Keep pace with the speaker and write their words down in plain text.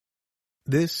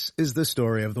This is the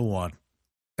story of the one.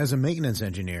 As a maintenance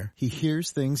engineer, he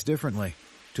hears things differently.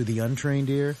 To the untrained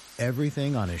ear,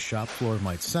 everything on his shop floor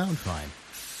might sound fine,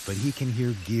 but he can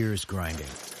hear gears grinding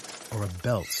or a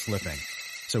belt slipping.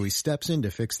 So he steps in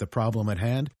to fix the problem at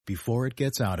hand before it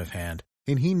gets out of hand.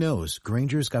 And he knows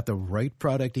Grainger's got the right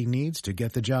product he needs to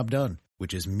get the job done,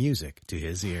 which is music to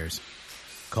his ears.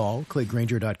 Call, click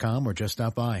Grainger.com, or just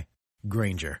stop by.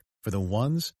 Grainger, for the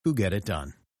ones who get it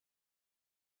done.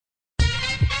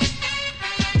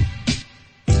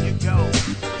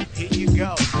 Here you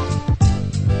go.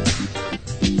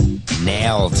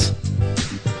 Nailed.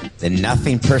 The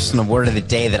nothing personal word of the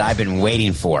day that I've been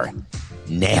waiting for.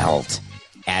 Nailed.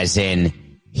 As in,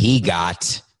 he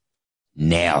got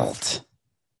nailed.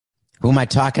 Who am I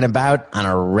talking about on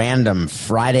a random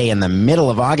Friday in the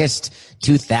middle of August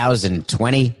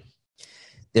 2020?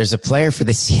 There's a player for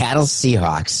the Seattle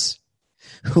Seahawks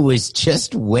who was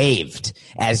just waived,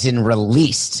 as in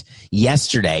released,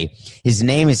 yesterday. His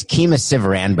name is Kemah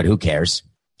Siverand, but who cares?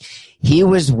 He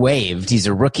was waived. He's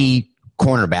a rookie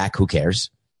cornerback. Who cares?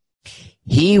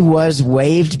 He was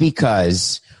waived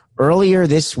because earlier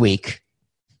this week,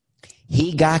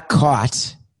 he got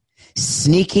caught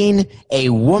sneaking a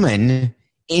woman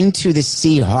into the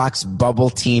Seahawks bubble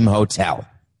team hotel.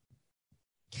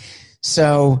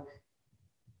 So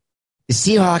the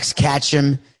Seahawks catch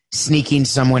him sneaking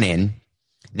someone in.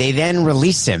 They then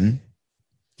release him.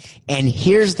 And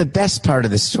here's the best part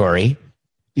of the story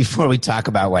before we talk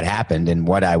about what happened and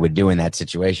what I would do in that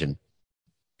situation.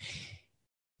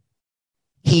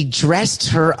 He dressed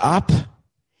her up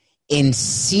in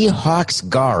Seahawks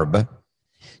garb,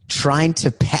 trying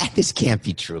to pat. This can't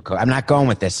be true. I'm not going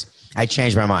with this. I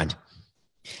changed my mind.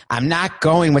 I'm not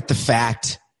going with the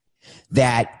fact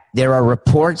that there are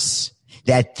reports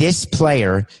that this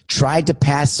player tried to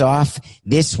pass off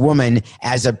this woman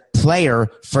as a player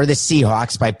for the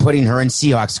Seahawks by putting her in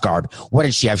Seahawks garb. What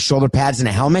did she have? Shoulder pads and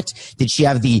a helmet? Did she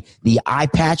have the eye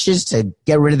patches to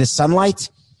get rid of the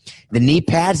sunlight? The knee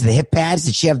pads, the hip pads?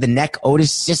 Did she have the neck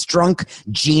Otis Sistrunk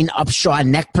Gene Upshaw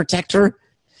neck protector?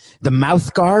 The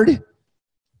mouth guard?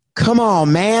 Come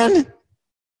on, man.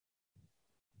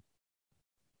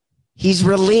 He's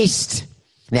released.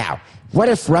 Now, what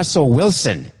if Russell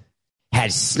Wilson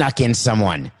had snuck in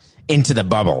someone into the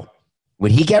bubble?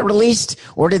 Would he get released,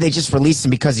 or did they just release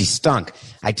him because he stunk?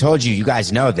 I told you, you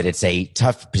guys know that it's a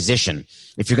tough position.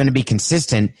 If you're going to be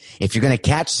consistent, if you're going to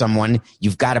catch someone,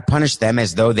 you've got to punish them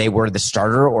as though they were the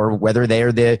starter or whether they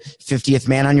are the 50th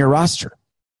man on your roster.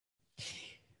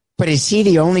 But is he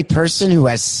the only person who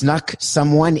has snuck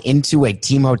someone into a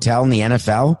team hotel in the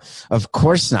NFL? Of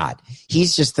course not.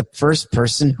 He's just the first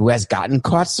person who has gotten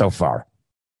caught so far.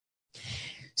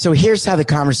 So here's how the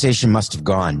conversation must have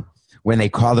gone when they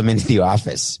called him into the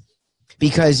office.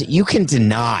 Because you can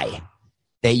deny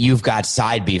that you've got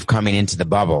side beef coming into the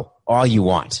bubble all you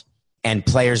want. And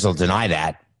players will deny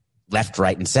that left,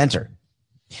 right, and center.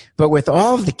 But with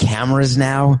all of the cameras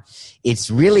now,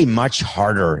 it's really much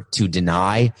harder to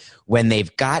deny when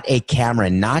they've got a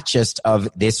camera not just of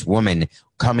this woman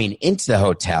coming into the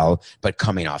hotel, but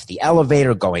coming off the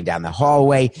elevator, going down the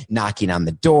hallway, knocking on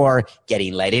the door,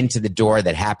 getting let into the door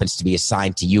that happens to be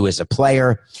assigned to you as a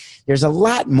player. There's a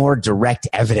lot more direct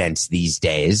evidence these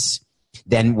days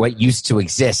than what used to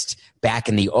exist back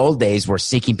in the old days, where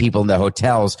seeking people in the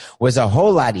hotels was a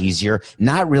whole lot easier,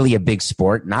 not really a big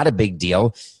sport, not a big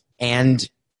deal, and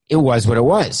it was what it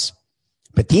was.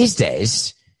 But these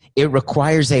days, it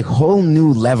requires a whole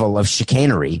new level of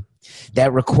chicanery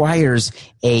that requires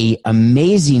a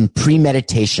amazing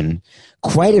premeditation,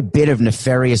 quite a bit of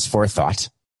nefarious forethought,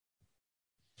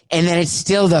 and then it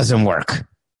still doesn't work.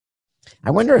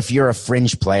 I wonder if you're a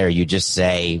fringe player, you just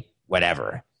say,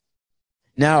 whatever.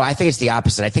 No, I think it's the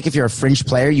opposite. I think if you're a fringe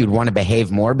player, you'd want to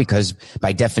behave more because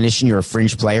by definition, you're a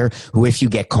fringe player who, if you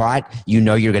get caught, you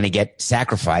know you're going to get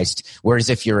sacrificed. Whereas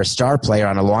if you're a star player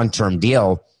on a long-term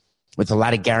deal with a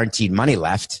lot of guaranteed money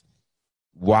left,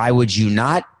 why would you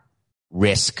not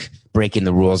risk breaking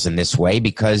the rules in this way?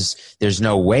 Because there's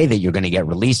no way that you're going to get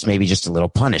released, maybe just a little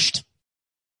punished.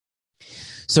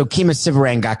 So Kemah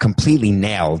Siverand got completely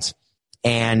nailed.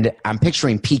 And I'm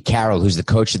picturing Pete Carroll, who's the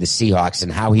coach of the Seahawks,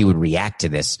 and how he would react to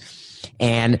this.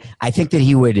 And I think that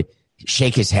he would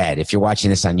shake his head. If you're watching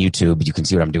this on YouTube, you can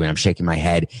see what I'm doing. I'm shaking my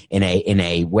head in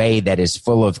a way that is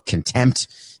full of contempt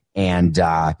and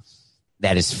that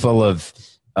is full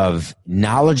of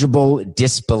knowledgeable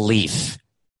disbelief.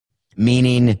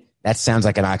 Meaning, That sounds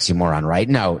like an oxymoron, right?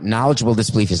 No, knowledgeable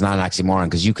disbelief is not an oxymoron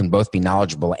because you can both be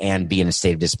knowledgeable and be in a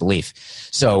state of disbelief.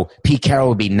 So Pete Carroll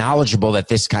would be knowledgeable that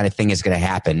this kind of thing is going to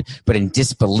happen, but in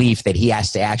disbelief that he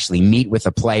has to actually meet with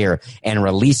a player and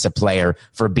release a player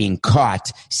for being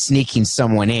caught sneaking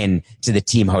someone in to the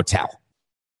team hotel.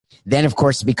 Then, of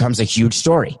course, it becomes a huge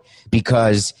story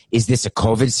because is this a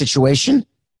COVID situation?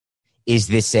 Is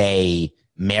this a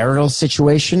marital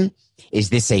situation?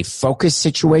 Is this a focus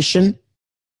situation?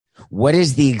 What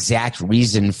is the exact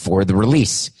reason for the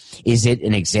release? Is it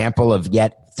an example of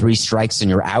yet 3 strikes and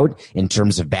you're out in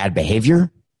terms of bad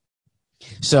behavior?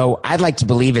 So I'd like to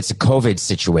believe it's a COVID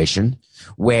situation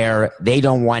where they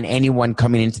don't want anyone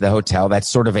coming into the hotel. That's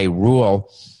sort of a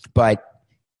rule. But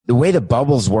the way the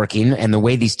bubble's working and the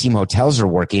way these team hotels are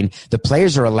working, the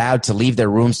players are allowed to leave their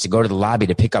rooms to go to the lobby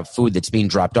to pick up food that's being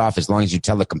dropped off as long as you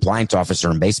tell the compliance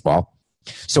officer in baseball.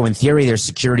 So in theory, there's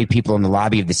security people in the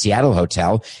lobby of the Seattle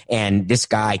hotel, and this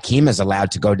guy, Kima, is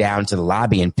allowed to go down to the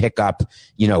lobby and pick up,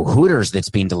 Hooters that's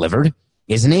being delivered,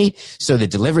 isn't he? So the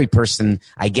delivery person,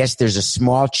 I guess there's a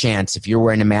small chance if you're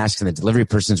wearing a mask and the delivery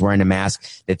person's wearing a mask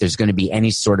that there's going to be any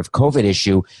sort of COVID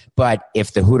issue. But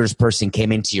if the Hooters person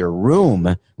came into your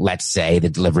room, let's say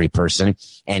the delivery person,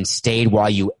 and stayed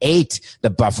while you ate the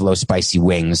buffalo spicy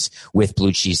wings with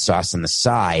blue cheese sauce on the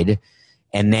side,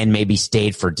 and then maybe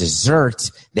stayed for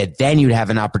dessert, that then you'd have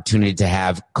an opportunity to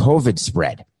have COVID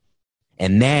spread.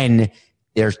 And then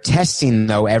they're testing,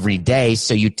 though, every day,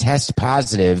 so you test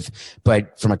positive,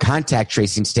 but from a contact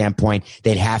tracing standpoint,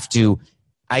 they'd have to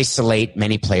isolate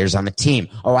many players on the team.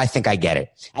 Oh, I think I get it.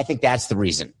 I think that's the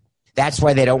reason. That's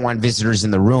why they don't want visitors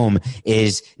in the room,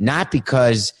 is not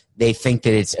because they think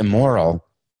that it's immoral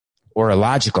or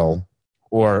illogical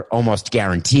or almost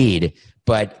guaranteed,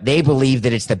 but they believe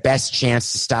that it's the best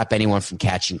chance to stop anyone from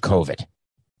catching COVID.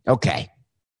 Okay.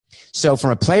 So from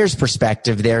a player's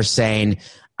perspective, they're saying,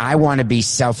 I want to be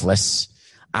selfless.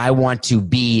 I want to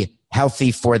be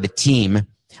healthy for the team.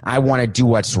 I want to do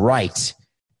what's right.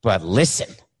 But listen,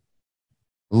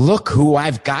 look who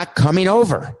I've got coming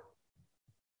over.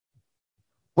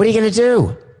 What are you going to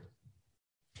do?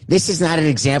 This is not an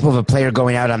example of a player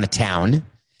going out on the town.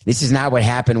 This is not what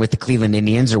happened with the Cleveland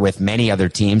Indians or with many other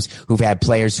teams who've had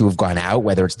players who have gone out,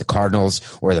 whether it's the Cardinals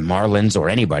or the Marlins or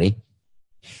anybody.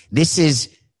 This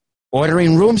is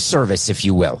ordering room service, if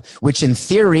you will, which in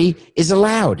theory is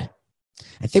allowed.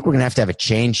 I think we're going to have a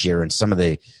change here in some of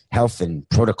the health and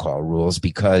protocol rules,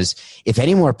 because if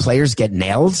any more players get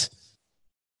nailed,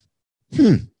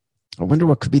 I wonder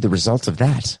what could be the result of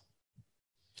that.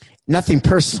 Nothing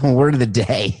personal, word of the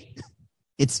day.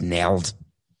 It's nailed.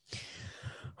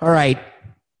 All right.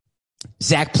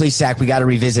 Zach Plesac, we got to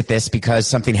revisit this because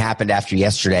something happened after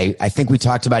yesterday. I think we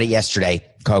talked about it yesterday,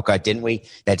 Coca, didn't we?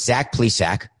 That Zach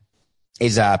Plesac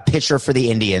is a pitcher for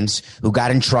the Indians who got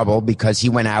in trouble because he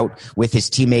went out with his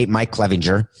teammate Mike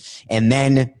Clevinger and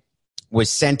then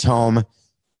was sent home,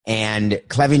 and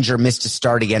Clevinger missed a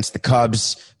start against the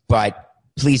Cubs, but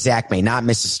Plesac may not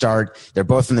miss a start. They're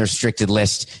both on the restricted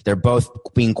list. They're both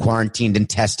being quarantined and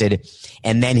tested.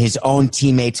 And then his own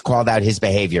teammates called out his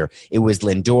behavior. It was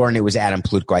Lindor and it was Adam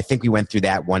Plutko. I think we went through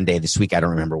that one day this week. I don't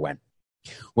remember when.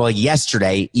 Well,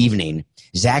 yesterday evening,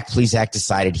 Zach Plesac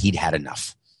decided he'd had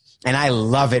enough. And I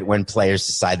love it when players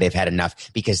decide they've had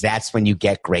enough, because that's when you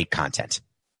get great content.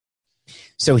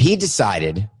 So he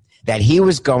decided that he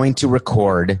was going to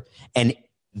record an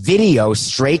video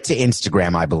straight to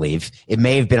Instagram, I believe. It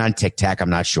may have been on TikTok, I'm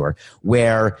not sure,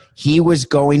 where he was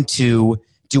going to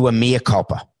do a mea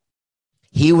culpa.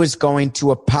 He was going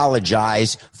to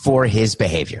apologize for his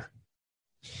behavior.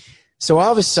 So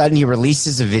all of a sudden he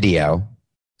releases a video,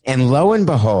 and lo and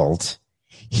behold,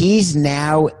 he's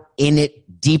now in it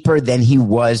deeper than he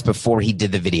was before he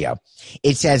did the video.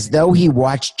 It's as though he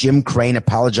watched Jim Crane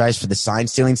apologize for the sign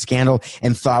stealing scandal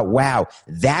and thought, wow,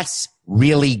 that's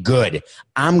really good.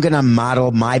 I'm going to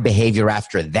model my behavior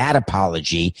after that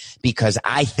apology because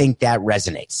I think that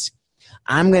resonates.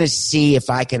 I'm going to see if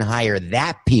I can hire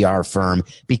that PR firm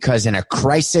because in a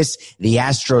crisis, the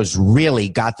Astros really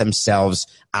got themselves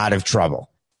out of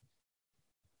trouble.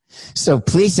 So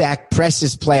Plesac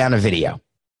presses play on a video.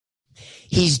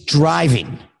 He's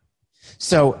driving.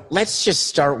 So let's just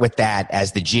start with that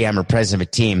as the GM or president of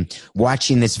a team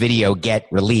watching this video get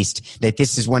released, that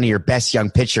this is one of your best young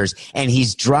pitchers, and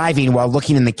he's driving while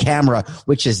looking in the camera,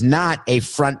 which is not a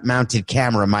front-mounted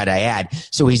camera, might I add.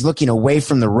 So he's looking away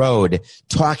from the road,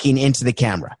 talking into the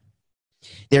camera.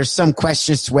 There's some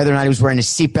questions to whether or not he was wearing a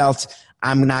seatbelt.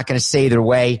 I'm not going to say either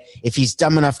way. If he's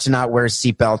dumb enough to not wear a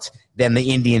seatbelt, then the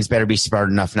Indians better be smart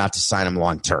enough not to sign him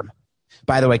long-term.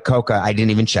 By the way, Coca, I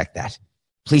didn't even check that.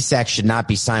 Plesac should not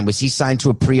be signed. Was he signed to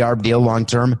a pre-arb deal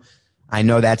long-term? I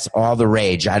know that's all the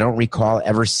rage. I don't recall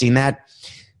ever seeing that.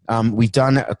 We've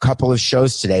done a couple of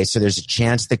shows today, so there's a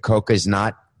chance that Coca is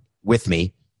not with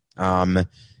me. Can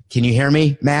you hear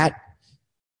me, Matt?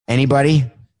 Anybody?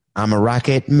 I'm a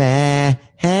rocket man,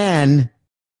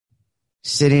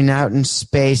 sitting out in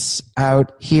space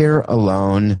out here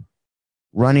alone,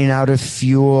 running out of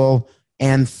fuel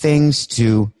and things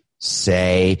to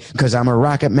say, because I'm a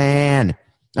rocket man.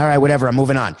 All right, whatever. I'm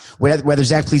moving on. Whether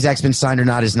Zach Plesac's been signed or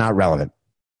not is not relevant.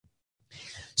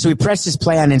 So he presses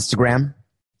play on Instagram,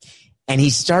 and he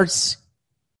starts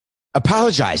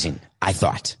apologizing, I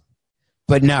thought.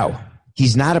 But no,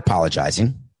 he's not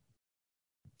apologizing.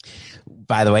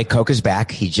 By the way, Coca's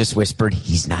back. He just whispered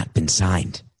he's not been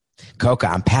signed. Coca,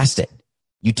 I'm past it.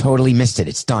 You totally missed it.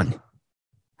 It's done.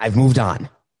 I've moved on.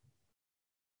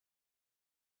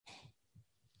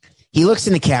 He looks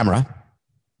in the camera,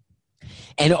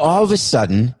 and all of a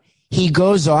sudden, he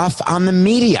goes off on the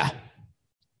media,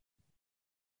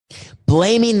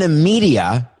 blaming the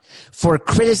media for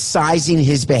criticizing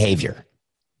his behavior,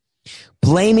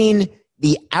 blaming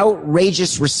the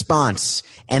outrageous response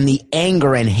and the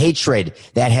anger and hatred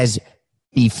that has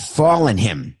befallen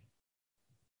him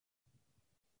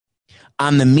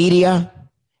on the media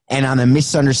and on the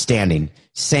misunderstanding,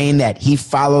 saying that he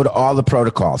followed all the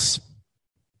protocols.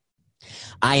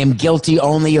 I am guilty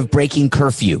only of breaking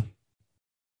curfew.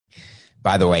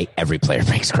 By the way, every player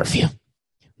breaks curfew.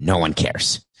 No one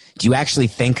cares. Do you actually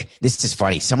think, this is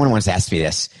funny, someone once asked me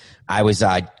this. I was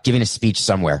giving a speech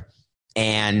somewhere,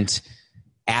 and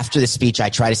after the speech, I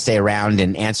try to stay around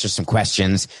and answer some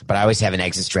questions, but I always have an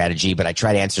exit strategy, but I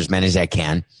try to answer as many as I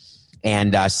can.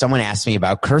 And someone asked me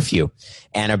about curfew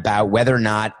and about whether or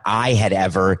not I had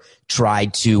ever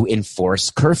tried to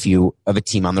enforce curfew of a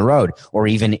team on the road or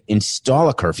even install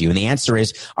a curfew. And the answer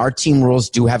is our team rules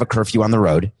do have a curfew on the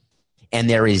road, and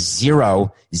there is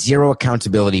zero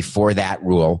accountability for that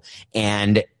rule.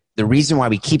 And the reason why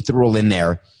we keep the rule in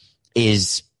there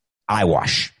is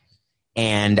eyewash.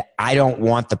 And I don't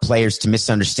want the players to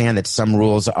misunderstand that some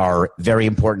rules are very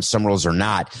important, some rules are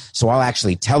not. So I'll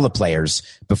actually tell the players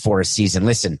before a season,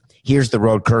 listen, here's the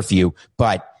road curfew,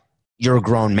 but you're a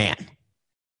grown man.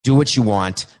 Do what you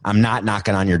want. I'm not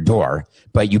knocking on your door,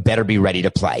 but you better be ready to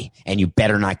play, and you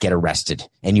better not get arrested,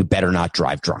 and you better not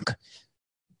drive drunk.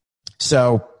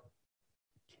 So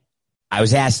I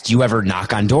was asked, do you ever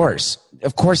knock on doors?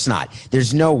 Of course not.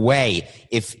 There's no way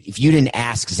if you didn't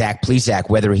ask Zach Plesac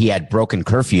whether he had broken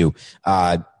curfew,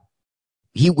 no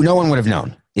one would have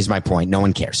known, is my point. No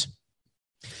one cares.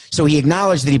 So he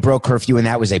acknowledged that he broke curfew, and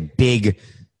that was the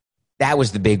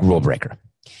big rule breaker.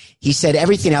 He said,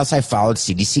 everything else I followed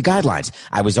CDC guidelines.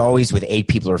 I was always with 8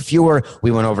 people or fewer. We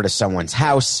went over to someone's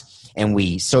house, and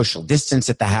we social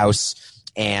distanced at the house,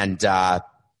 and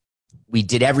we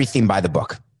did everything by the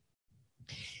book.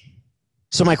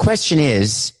 So my question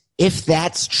is, if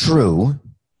that's true,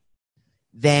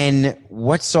 then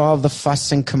what's all the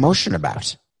fuss and commotion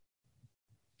about?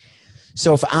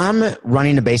 So if I'm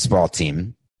running a baseball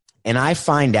team and I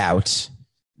find out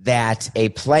that a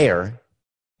player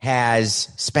has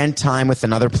spent time with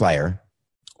another player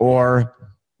or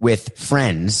with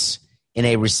friends in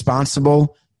a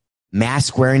responsible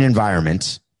mask-wearing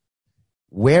environment,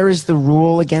 where is the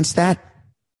rule against that?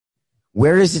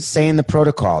 Where does it say in the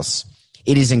protocols?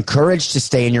 It is encouraged to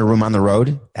stay in your room on the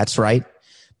road. That's right.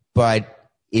 But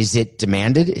is it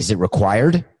demanded? Is it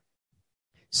required?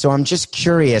 So I'm just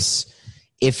curious,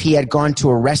 if he had gone to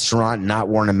a restaurant and not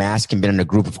worn a mask and been in a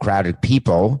group of crowded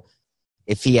people,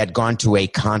 if he had gone to a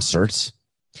concert,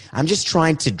 I'm just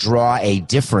trying to draw a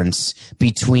difference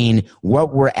between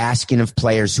what we're asking of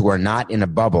players who are not in a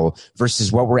bubble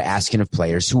versus what we're asking of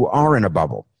players who are in a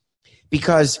bubble.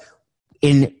 Because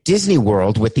in Disney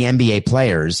World with the NBA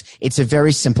players, it's a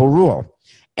very simple rule.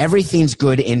 Everything's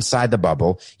good inside the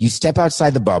bubble. You step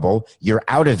outside the bubble, you're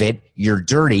out of it, you're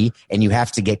dirty, and you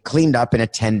have to get cleaned up in a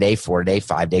 10-day, 4-day,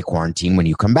 5-day quarantine when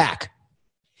you come back.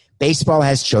 Baseball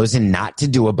has chosen not to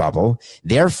do a bubble.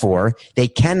 Therefore, they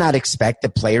cannot expect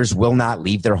that players will not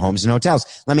leave their homes and hotels.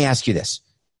 Let me ask you this.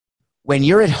 When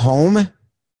you're at home,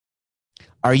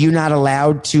 are you not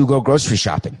allowed to go grocery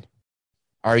shopping?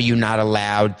 Are you not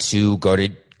allowed to go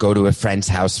to a friend's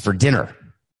house for dinner?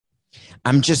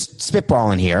 I'm just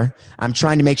spitballing here. I'm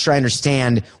trying to make sure I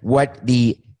understand what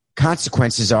the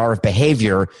consequences are of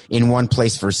behavior in one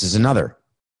place versus another.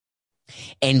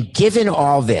 And given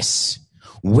all this,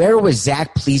 where was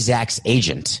Zach Plesac's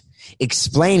agent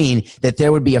explaining that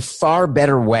there would be a far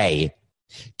better way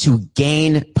to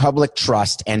gain public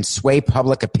trust and sway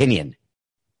public opinion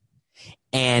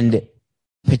and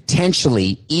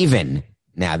potentially even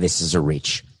Now, this is a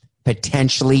reach.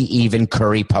 Potentially even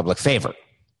curry public favor.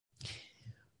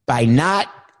 By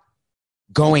not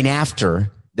going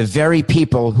after the very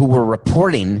people who were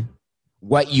reporting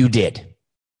what you did.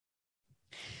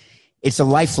 It's a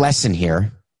life lesson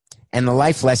here, and the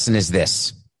life lesson is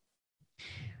this.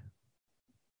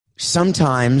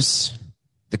 Sometimes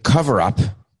the cover-up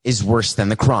is worse than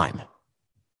the crime.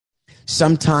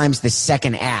 Sometimes the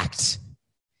second act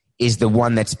is the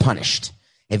one that's punished.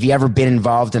 Have you ever been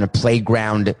involved in a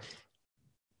playground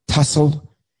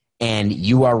tussle and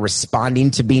you are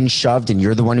responding to being shoved and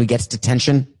you're the one who gets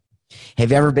detention?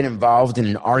 Have you ever been involved in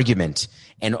an argument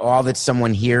and all that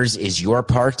someone hears is your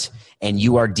part and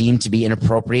you are deemed to be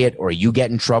inappropriate or you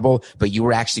get in trouble, but you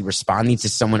were actually responding to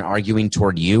someone arguing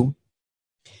toward you?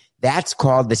 That's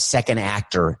called the second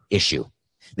actor issue.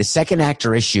 The second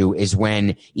actor issue is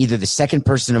when either the second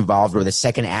person involved or the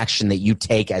second action that you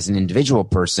take as an individual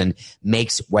person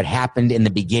makes what happened in the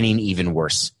beginning even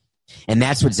worse. And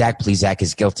that's what Zach Plesac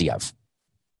is guilty of.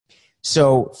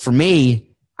 So for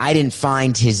me, I didn't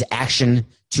find his action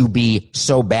to be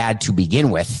so bad to begin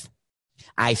with.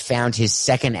 I found his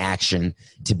second action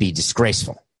to be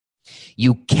disgraceful.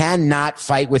 You cannot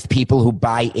fight with people who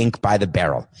buy ink by the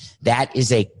barrel. That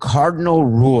is a cardinal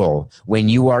rule when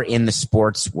you are in the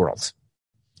sports world.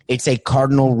 It's a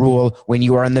cardinal rule when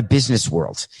you are in the business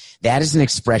world. That is an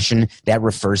expression that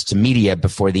refers to media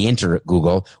before the internet,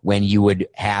 Google, when you would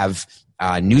have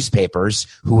newspapers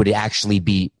who would actually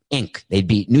be ink.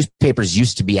 Newspapers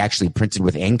used to be actually printed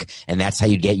with ink, and that's how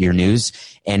you get your news.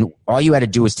 And all you had to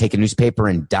do was take a newspaper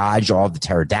and dodge all the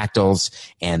pterodactyls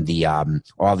and the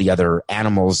all the other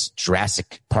animals,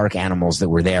 Jurassic Park animals that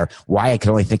were there. Why I can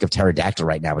only think of pterodactyl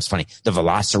right now is funny. The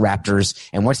velociraptors,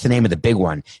 and what's the name of the big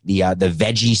one? The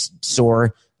Vegisaur,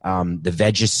 the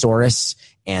Vegisaurus,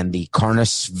 and the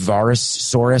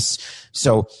Carnivorosaurus.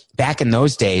 So back in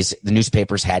those days, the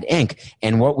newspapers had ink.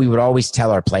 And what we would always tell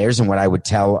our players and what I would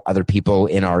tell other people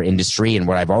in our industry and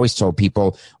what I've always told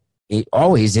people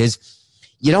always is,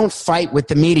 you don't fight with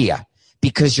the media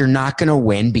because you're not going to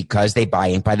win because they buy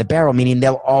ink by the barrel, meaning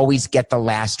they'll always get the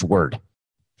last word.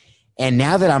 And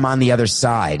now that I'm on the other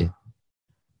side,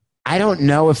 I don't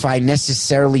know if I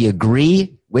necessarily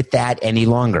agree with that any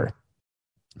longer.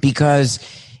 Because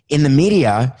in the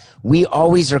media, we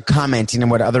always are commenting on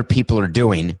what other people are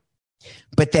doing,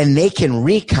 but then they can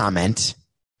re-comment,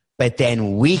 but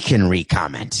then we can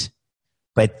re-comment,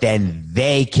 but then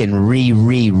they can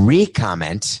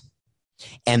re-comment,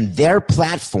 and their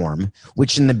platform,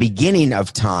 which in the beginning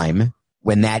of time,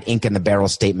 when that ink in the barrel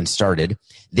statement started,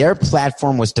 their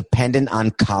platform was dependent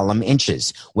on column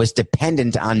inches, was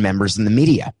dependent on members in the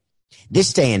media.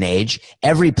 This day and age,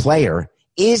 every player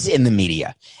is in the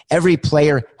media. Every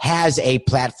player has a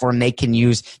platform they can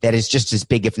use that is just as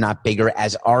big, if not bigger,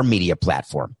 as our media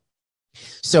platform.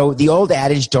 So the old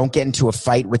adage, don't get into a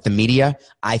fight with the media,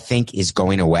 I think is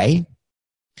going away.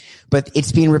 But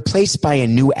it's being replaced by a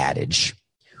new adage,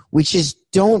 which is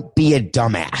don't be a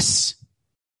dumbass.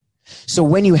 So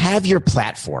when you have your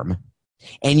platform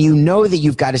and you know that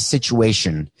you've got a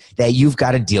situation that you've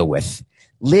got to deal with,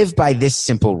 live by this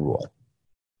simple rule.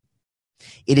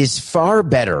 It is far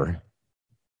better.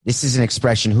 This is an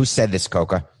expression. Who said this,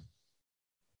 Coca?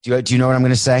 Do you know what I'm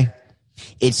going to say?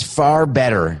 It's far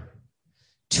better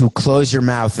to close your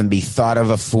mouth and be thought of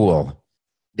a fool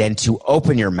than to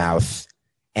open your mouth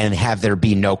and have there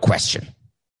be no question.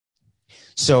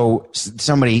 So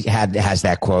somebody has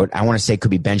that quote. I want to say it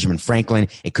could be Benjamin Franklin.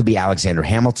 It could be Alexander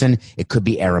Hamilton. It could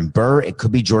be Aaron Burr. It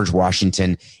could be George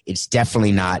Washington. It's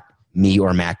definitely not me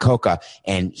or Matt Coca.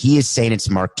 And he is saying it's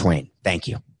Mark Twain. Thank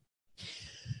you.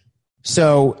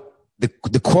 So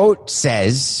the quote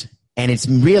says, and it's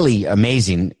really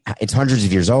amazing. It's hundreds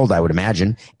of years old, I would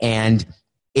imagine. And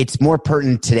it's more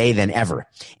pertinent today than ever.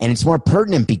 And it's more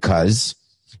pertinent because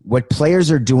what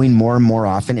players are doing more and more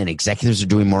often and executives are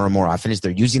doing more and more often is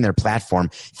they're using their platform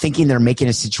thinking they're making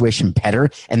a situation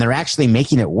better, and they're actually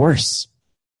making it worse.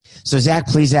 So Zach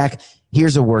Plesac,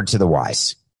 here's a word to the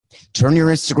wise. Turn your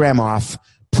Instagram off,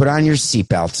 put on your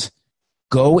seatbelt,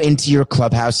 go into your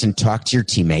clubhouse and talk to your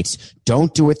teammates.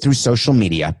 Don't do it through social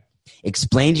media.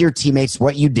 Explain to your teammates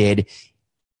what you did.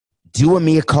 Do a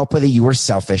mea culpa that you were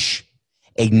selfish.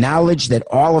 Acknowledge that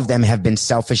all of them have been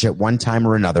selfish at one time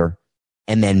or another,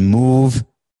 and then move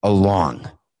along.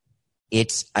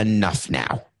 It's enough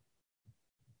now.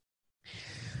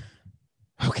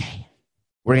 Okay.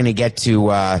 We're going to get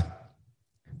to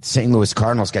St. Louis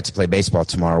Cardinals get to play baseball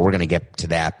tomorrow. We're going to get to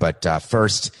that. But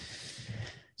first,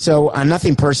 so on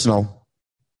nothing personal,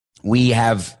 we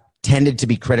have tended to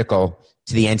be critical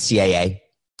to the NCAA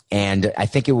And I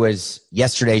think it was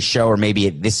yesterday's show, or maybe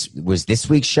this was this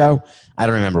week's show. I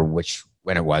don't remember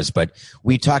when it was, but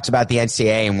we talked about the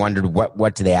NCAA and wondered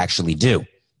what do they actually do?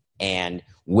 And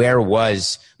where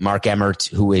was Mark Emmert,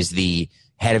 who is the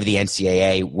head of the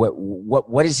NCAA?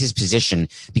 What is his position?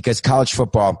 Because college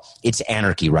football, it's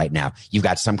anarchy right now. You've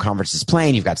got some conferences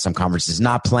playing, you've got some conferences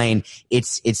not playing.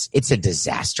 It's a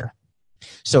disaster.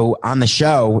 So on the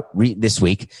show this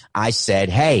week, I said,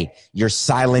 hey, your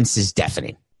silence is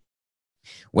deafening.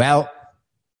 Well,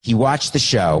 he watched the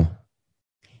show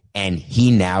and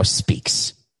he now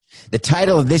speaks. The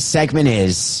title of this segment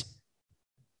is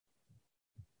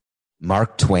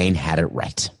Mark Twain Had It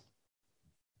Right.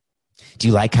 Do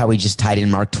you like how we just tied in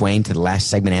Mark Twain to the last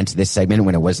segment and to this segment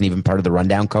when it wasn't even part of the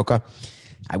rundown, Coca?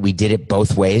 We did it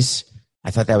both ways.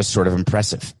 I thought that was sort of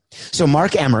impressive. So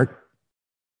Mark Emmert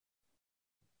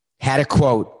had a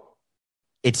quote,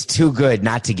 "It's too good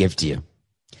not to give to you."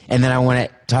 And then I want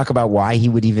to talk about why he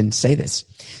would even say this.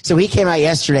 So he came out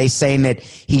yesterday saying that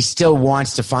he still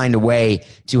wants to find a way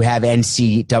to have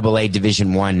NCAA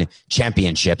Division I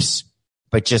championships,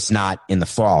 but just not in the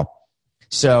fall.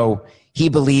 So he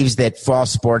believes that fall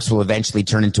sports will eventually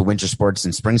turn into winter sports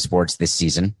and spring sports this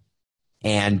season.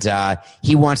 And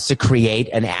he wants to create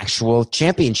an actual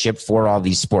championship for all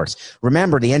these sports.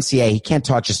 Remember, the NCAA, he can't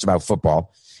talk just about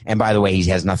football. And by the way, he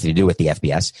has nothing to do with the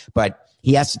FBS, but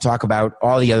he has to talk about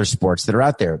all the other sports that are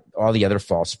out there, all the other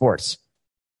fall sports.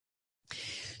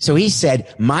 So he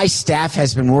said, my staff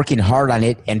has been working hard on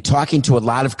it and talking to a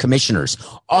lot of commissioners,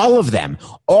 all of them,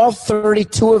 all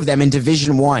 32 of them in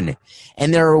Division I.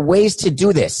 And there are ways to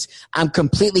do this. I'm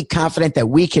completely confident that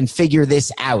we can figure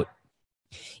this out.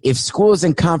 If schools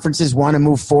and conferences want to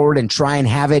move forward and try and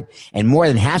have it, and more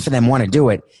than half of them want to do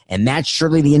it, and that's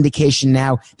surely the indication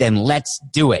now, then let's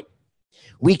do it.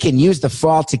 We can use the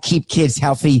fall to keep kids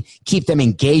healthy, keep them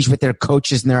engaged with their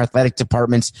coaches and their athletic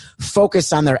departments,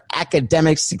 focus on their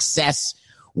academic success,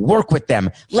 work with them,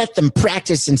 let them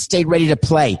practice and stay ready to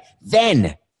play.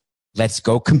 Then let's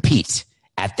go compete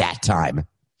at that time.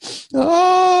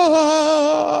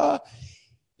 Oh,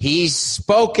 he's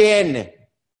spoken.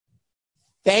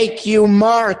 Thank you,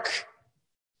 Mark.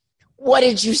 What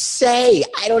did you say?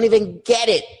 I don't even get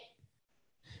it.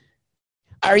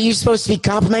 Are you supposed to be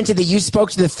complimented that you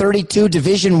spoke to the 32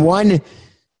 Division I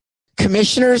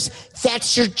commissioners?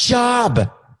 That's your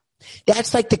job.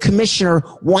 That's like the commissioner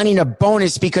wanting a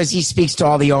bonus because he speaks to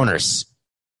all the owners.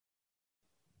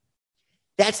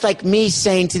 That's like me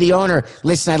saying to the owner,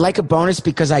 listen, I'd like a bonus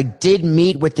because I did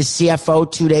meet with the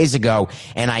CFO 2 days ago,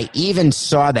 and I even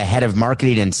saw the head of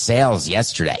marketing and sales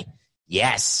yesterday.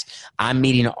 Yes, I'm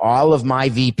meeting all of my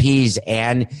VPs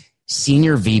and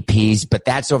senior VPs, but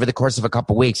that's over the course of a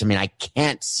couple weeks. I mean, I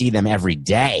can't see them every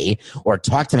day or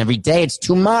talk to them every day. It's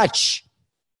too much.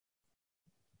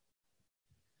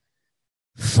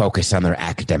 Focus on their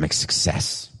academic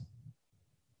success.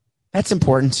 That's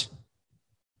important.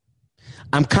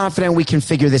 I'm confident we can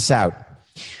figure this out.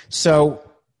 So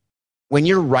when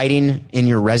you're writing in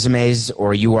your resumes,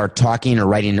 or you are talking or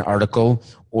writing an article,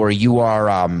 or you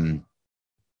are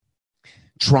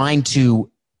trying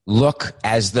to look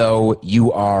as though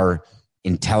you are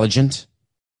intelligent,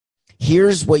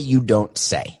 here's what you don't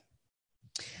say.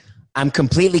 I'm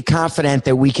completely confident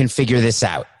that we can figure this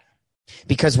out.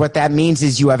 Because what that means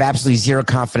is you have absolutely zero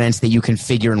confidence that you can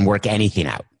figure and work anything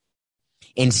out.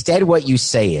 Instead, what you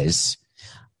say is,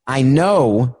 I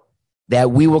know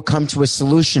that we will come to a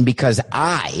solution because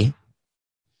I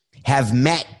have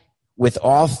met with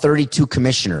all 32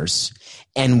 commissioners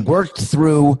and worked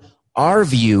through our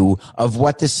view of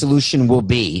what the solution will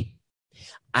be.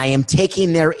 I am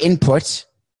taking their input.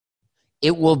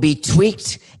 It will be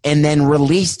tweaked and then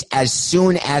released as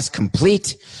soon as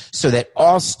complete so that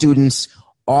all students,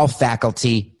 all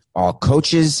faculty, all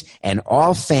coaches, and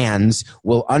all fans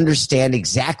will understand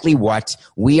exactly what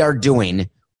we are doing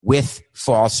with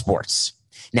fall sports.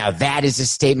 Now, that is a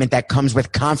statement that comes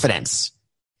with confidence.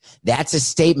 That's a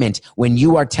statement when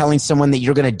you are telling someone that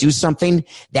you're going to do something.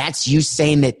 That's you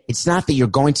saying that it's not that you're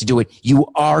going to do it. You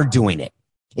are doing it.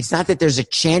 It's not that there's a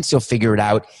chance you'll figure it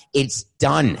out. It's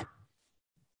done.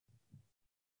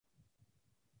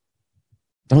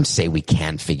 Don't say we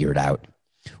can figure it out.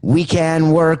 We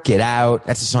can work it out.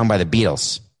 That's a song by the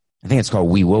Beatles. I think it's called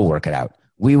We Will Work It Out.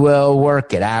 We will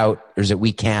work it out. Or is it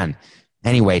We Can?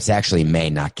 Anyway, it's actually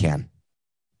may, not can.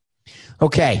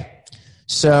 Okay,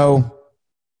 so,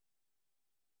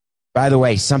 by the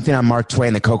way, something on Mark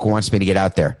Twain that Coco wants me to get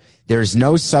out there. There is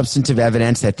no substantive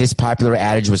evidence that this popular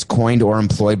adage was coined or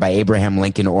employed by Abraham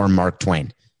Lincoln or Mark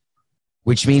Twain,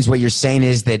 which means what you're saying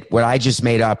is that what I just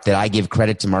made up, that I give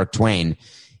credit to Mark Twain,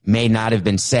 may not have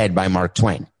been said by Mark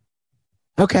Twain.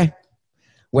 Okay.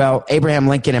 Well, Abraham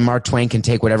Lincoln and Mark Twain can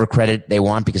take whatever credit they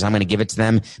want because I'm going to give it to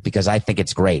them because I think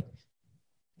it's great.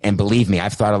 And believe me,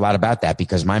 I've thought a lot about that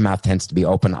because my mouth tends to be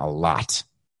open a lot.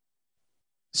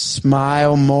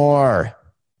 Smile more.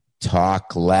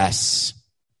 Talk less.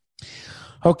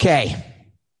 Okay.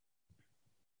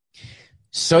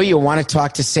 So you want to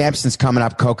talk to Samson's coming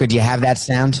up, Coca. Do you have that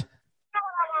sound?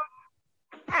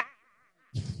 I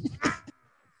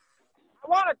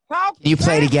want to talk. Can you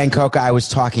play it again, Coca? I was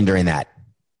talking during that.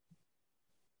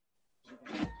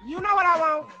 You know what I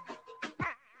want?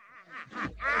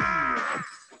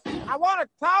 I want to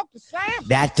talk to Sam.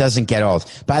 That doesn't get old.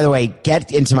 By the way,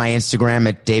 get into my Instagram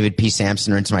at David P.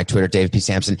 Sampson or into my Twitter, David P.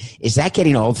 Sampson. Is that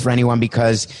getting old for anyone?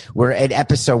 Because we're at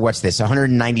episode, what's this,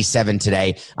 197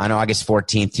 today on August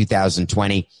 14th,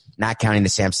 2020, not counting the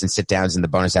Sampson sit-downs and the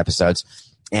bonus episodes.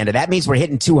 And that means we're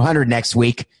hitting 200 next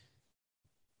week,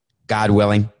 God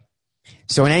willing.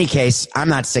 So in any case, I'm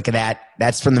not sick of that.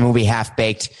 That's from the movie Half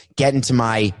Baked. Get into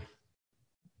my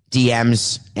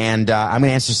DMs, and I'm going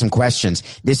to answer some questions.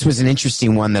 This was an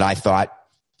interesting one that I thought.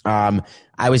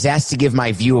 I was asked to give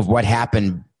my view of what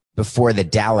happened before the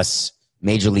Dallas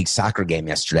Major League Soccer game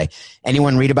yesterday.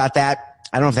 Anyone read about that?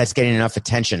 I don't know if that's getting enough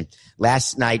attention.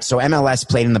 Last night, so MLS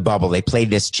played in the bubble. They played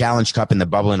this Challenge Cup in the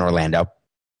bubble in Orlando.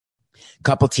 A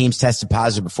couple teams tested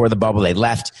positive before the bubble. They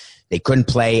left. They couldn't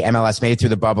play. MLS made it through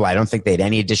the bubble. I don't think they had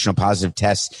any additional positive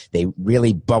tests. They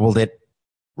really bubbled it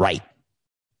right.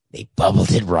 They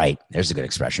bubbled it right. There's a good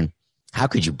expression. How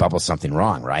could you bubble something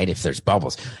wrong, right? If there's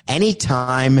bubbles.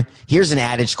 Anytime, here's an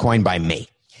adage coined by me.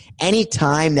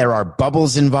 Anytime there are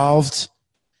bubbles involved,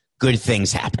 good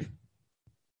things happen.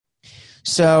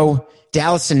 So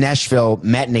Dallas and Nashville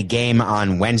met in a game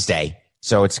on Wednesday.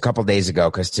 So it's a couple days ago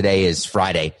because today is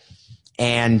Friday.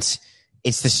 And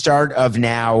it's the start of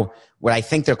now what I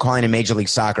think they're calling in Major League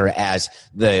Soccer as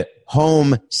the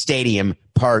home stadium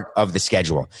part of the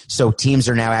schedule. So teams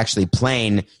are now actually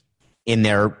playing in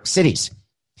their cities.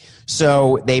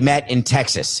 So they met in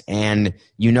Texas, and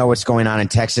you know what's going on in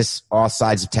Texas, all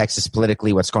sides of Texas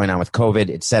politically, what's going on with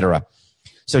COVID, et cetera.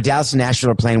 So Dallas and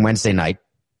Nashville are playing Wednesday night.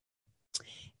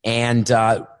 And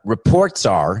reports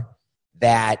are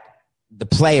that the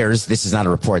players, this is not a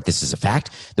report, this is a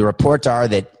fact. The reports are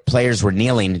that players were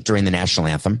kneeling during the national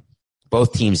anthem.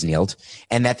 Both teams kneeled.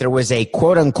 And that there was a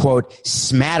quote unquote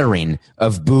smattering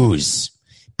of boos.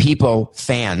 People,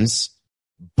 fans,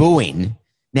 booing.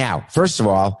 Now, first of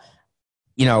all,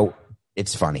 you know,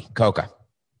 it's funny. Coca,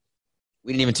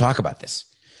 we didn't even talk about this.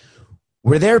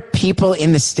 Were there people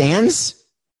in the stands?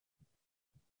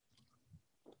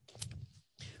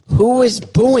 Who was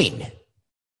booing?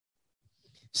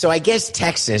 So I guess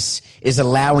Texas is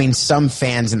allowing some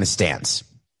fans in the stands,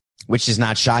 which is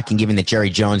not shocking given that Jerry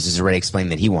Jones has already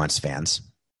explained that he wants fans.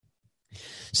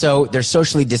 So they're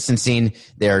socially distancing.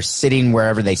 They're sitting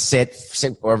wherever they sit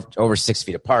over 6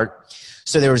 feet apart.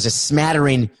 So there was a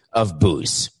smattering of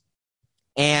boos.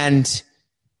 And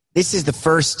this is the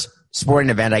first sporting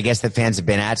event, I guess, that fans have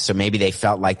been at. So maybe they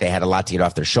felt like they had a lot to get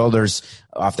off their shoulders,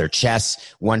 off their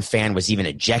chests. One fan was even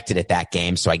ejected at that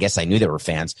game. So I guess I knew there were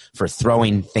fans for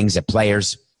throwing things at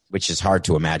players, which is hard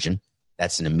to imagine.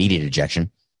 That's an immediate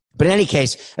ejection. But in any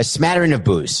case, a smattering of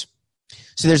boos.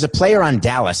 So there's a player on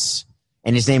Dallas,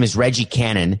 and his name is Reggie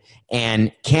Cannon.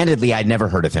 And candidly, I'd never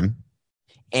heard of him.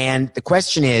 And the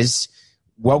question is,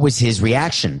 what was his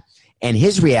reaction? And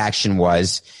his reaction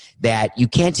was that you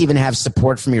can't even have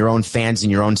support from your own fans in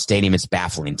your own stadium. It's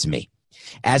baffling to me.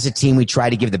 As a team, we try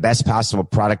to give the best possible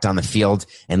product on the field,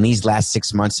 and these last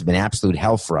 6 months have been absolute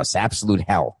hell for us, absolute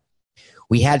hell.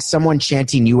 We had someone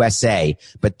chanting USA,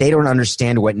 but they don't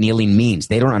understand what kneeling means.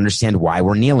 They don't understand why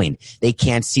we're kneeling. They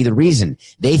can't see the reason.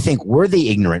 They think we're the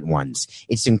ignorant ones.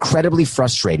 It's incredibly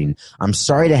frustrating. I'm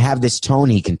sorry to have this tone,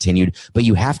 he continued, but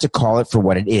you have to call it for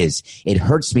what it is. It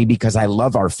hurts me because I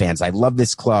love our fans. I love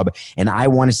this club, and I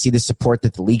want to see the support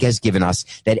that the league has given us,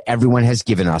 that everyone has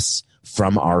given us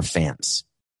from our fans.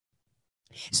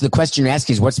 So the question you're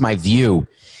asking is, what's my view?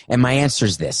 And my answer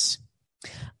is this.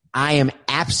 I am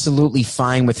absolutely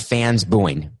fine with fans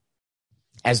booing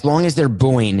as long as they're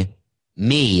booing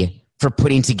me for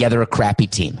putting together a crappy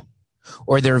team,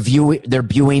 or they're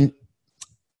booing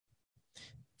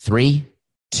 3,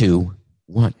 2,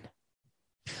 1.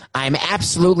 I'm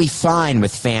absolutely fine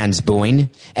with fans booing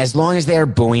as long as they're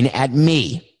booing at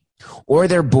me, or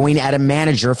they're booing at a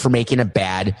manager for making a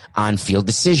bad on-field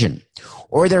decision,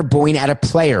 or they're booing at a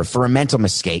player for a mental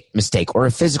mistake or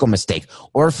a physical mistake,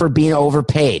 or for being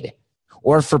overpaid,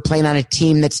 or for playing on a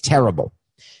team that's terrible.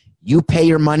 You pay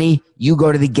your money, you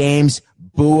go to the games,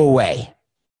 boo away.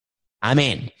 I'm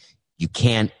in. You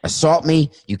can't assault me.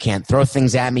 You can't throw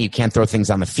things at me. You can't throw things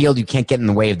on the field. You can't get in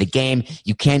the way of the game.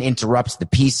 You can't interrupt the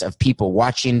peace of people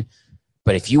watching.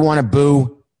 But if you want to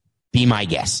boo, be my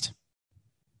guest.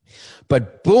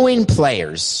 But booing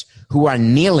players who are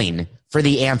kneeling for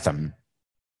the anthem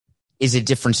is a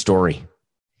different story.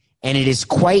 And it is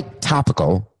quite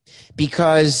topical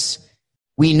because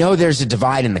we know there's a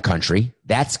divide in the country.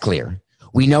 That's clear.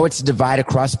 We know it's a divide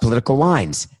across political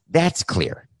lines. That's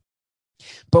clear.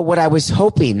 But what I was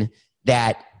hoping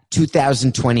that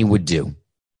 2020 would do,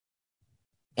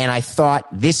 and I thought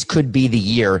this could be the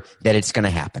year that it's going to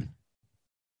happen,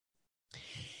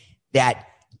 that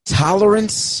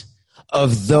tolerance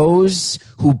of those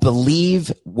who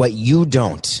believe what you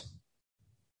don't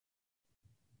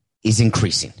is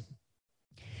increasing.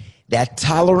 That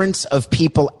tolerance of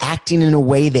people acting in a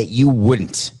way that you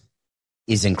wouldn't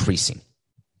is increasing.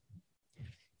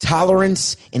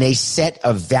 Tolerance in a set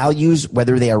of values,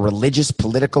 whether they are religious,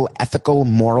 political, ethical,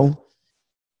 moral,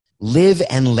 live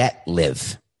and let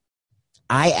live.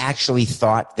 I actually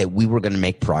thought that we were going to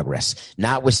make progress,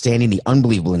 notwithstanding the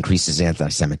unbelievable increases in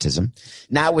anti-Semitism,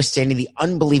 notwithstanding the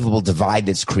unbelievable divide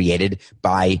that's created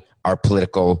by our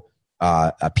political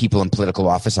people in political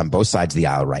office on both sides of the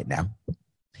aisle right now.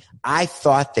 I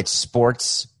thought that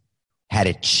sports had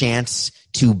a chance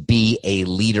to be a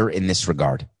leader in this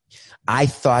regard. I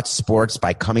thought sports,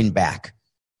 by coming back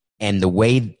and the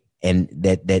way and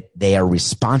that they are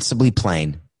responsibly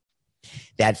playing,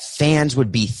 that fans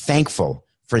would be thankful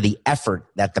for the effort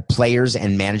that the players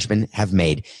and management have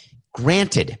made.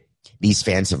 Granted, these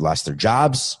fans have lost their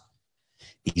jobs.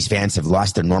 These fans have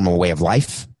lost their normal way of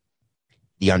life.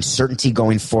 The uncertainty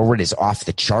going forward is off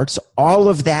the charts. All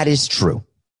of that is true.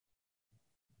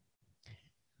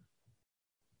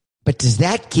 But does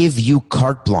that give you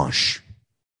carte blanche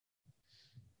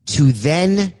to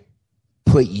then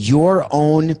put your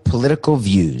own political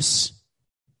views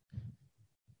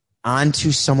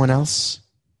onto someone else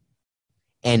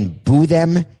and boo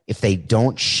them if they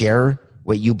don't share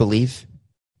what you believe?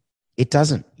 It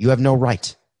doesn't. You have no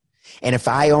right. And if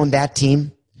I owned that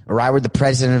team, or I were the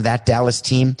president of that Dallas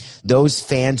team, those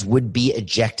fans would be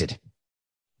ejected.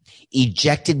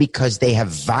 Ejected because they have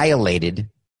violated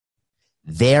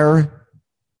their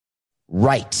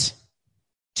right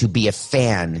to be a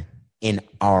fan in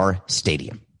our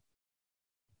stadium.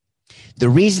 The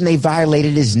reason they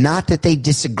violated is not that they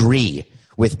disagree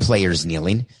with players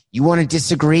kneeling. You want to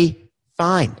disagree?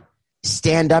 Fine.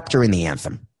 Stand up during the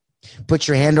anthem. Put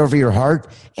your hand over your heart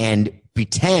and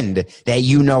pretend that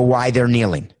you know why they're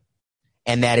kneeling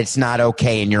and that it's not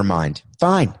okay in your mind.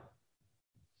 Fine.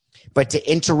 But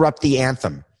to interrupt the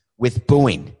anthem with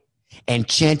booing and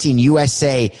chanting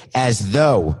USA as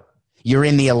though you're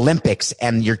in the Olympics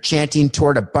and you're chanting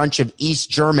toward a bunch of East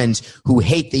Germans who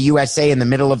hate the USA in the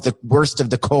middle of the worst of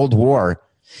the Cold War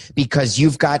because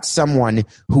you've got someone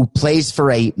who plays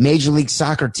for a Major League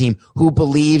Soccer team who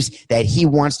believes that he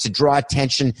wants to draw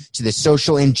attention to the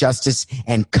social injustice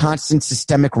and constant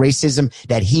systemic racism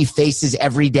that he faces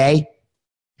every day,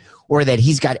 or that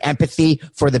he's got empathy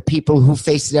for the people who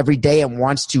face it every day and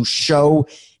wants to show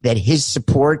that his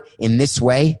support in this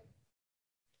way.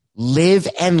 Live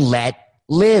and let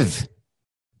live.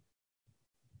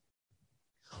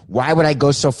 Why would I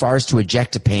go so far as to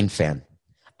eject a Pain fan?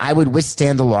 I would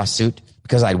withstand the lawsuit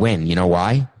because I'd win. You know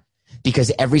why?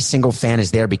 Because every single fan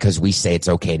is there because we say it's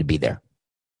okay to be there.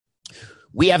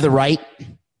 We have the right.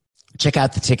 Check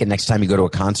out the ticket next time you go to a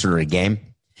concert or a game.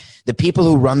 The people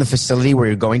who run the facility where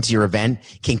you're going to your event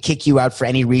can kick you out for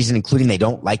any reason, including they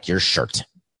don't like your shirt.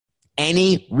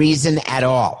 Any reason at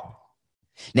all.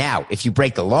 Now, if you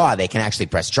break the law, they can actually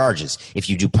press charges. If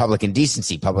you do public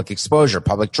indecency, public exposure,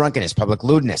 public drunkenness, public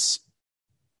lewdness,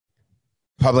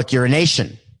 public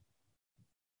urination.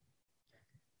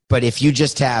 But if you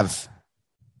just have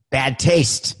bad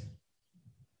taste,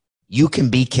 you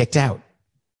can be kicked out.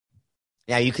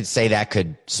 Now, you could say that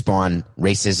could spawn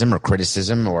racism or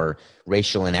criticism or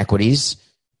racial inequities,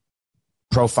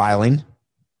 profiling.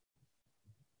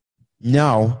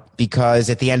 No, because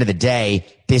at the end of the day,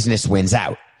 business wins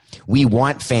out. We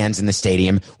want fans in the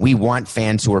stadium. We want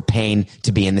fans who are paying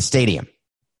to be in the stadium.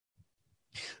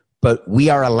 But we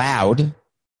are allowed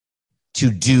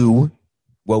to do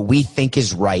what we think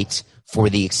is right for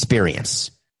the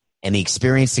experience. And the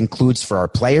experience includes for our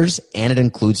players and it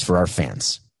includes for our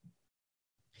fans.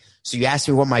 So you asked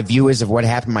me what my view is of what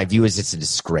happened. My view is it's a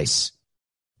disgrace.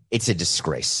 It's a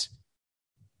disgrace.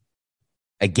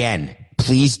 Again,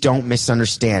 please don't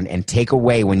misunderstand and take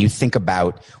away when you think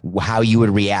about how you would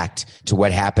react to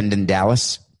what happened in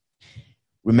Dallas.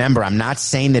 Remember, I'm not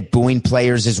saying that booing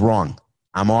players is wrong.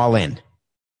 I'm all in.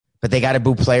 but they got to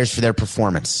boo players for their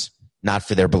performance, not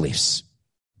for their beliefs.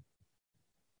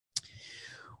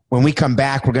 When we come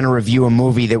back, we're going to review a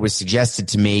movie that was suggested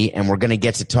to me, and we're going to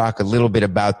get to talk a little bit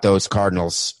about those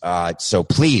Cardinals. So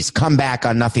please come back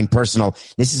on Nothing Personal.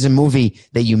 This is a movie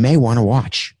that you may want to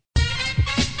watch.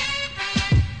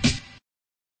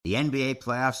 The NBA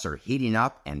playoffs are heating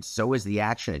up, and so is the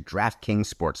action at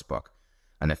DraftKings Sportsbook,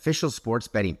 an official sports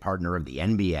betting partner of the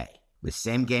NBA. With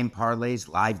same-game parlays,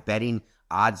 live betting,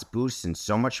 odds boosts, and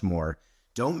so much more,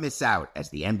 don't miss out as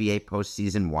the NBA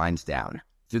postseason winds down.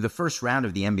 Through the first round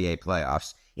of the NBA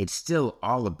playoffs, it's still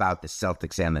all about the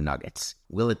Celtics and the Nuggets.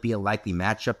 Will it be a likely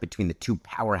matchup between the two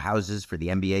powerhouses for the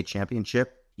NBA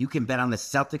championship? You can bet on the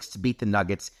Celtics to beat the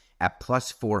Nuggets at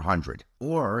plus 400,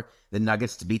 or the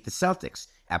Nuggets to beat the Celtics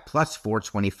at plus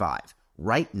 425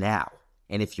 right now.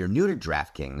 And if you're new to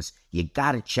DraftKings, you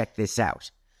gotta check this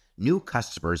out. New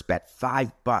customers bet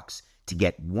 $5 to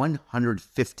get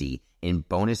 $150 in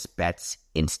bonus bets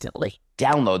instantly.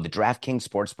 Download the DraftKings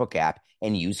Sportsbook app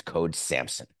and use code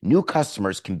SAMSON. New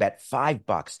customers can bet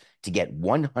 $5 to get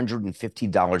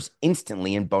 $150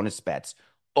 instantly in bonus bets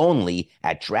only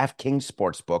at DraftKings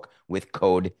Sportsbook with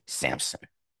code SAMSON.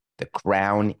 The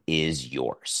crown is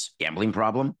yours. Gambling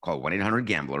problem? Call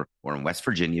 1-800-GAMBLER, or in West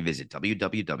Virginia, visit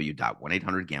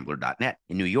www.1800gambler.net.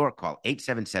 In New York, call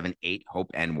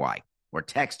 877-8-HOPE-NY or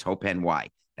text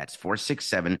HOPE-NY. That's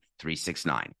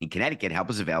 467-369. In Connecticut, help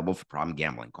is available for problem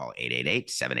gambling. Call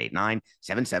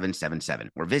 888-789-7777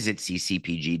 or visit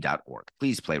ccpg.org.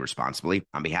 Please play responsibly.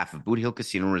 On behalf of Boot Hill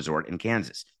Casino Resort in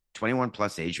Kansas, 21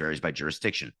 plus age varies by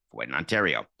jurisdiction. Void in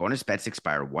Ontario. Bonus bets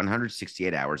expire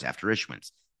 168 hours after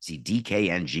issuance. See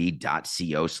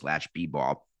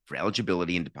dkng.co/bball for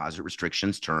eligibility and deposit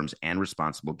restrictions, terms, and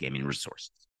responsible gaming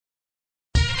resources.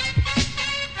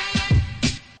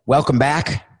 Welcome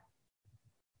back.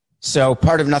 So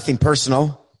part of Nothing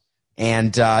Personal.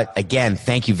 And again,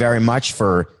 thank you very much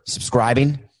for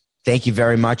subscribing. Thank you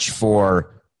very much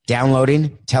for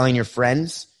downloading, telling your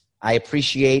friends. I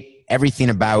appreciate everything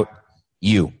about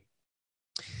you.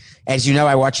 As you know,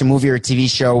 I watch a movie or a TV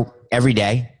show every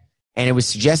day, and it was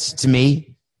suggested to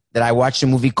me that I watch a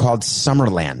movie called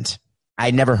Summerland.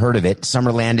 I'd never heard of it.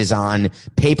 Summerland is on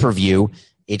pay-per-view.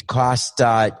 It cost,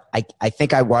 I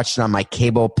think I watched it on my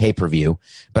cable pay-per-view,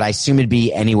 but I assume it'd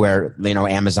be anywhere,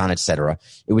 Amazon, etc.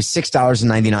 It was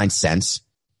 $6.99.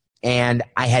 And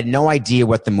I had no idea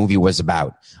what the movie was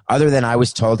about, other than I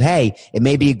was told, hey, it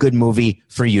may be a good movie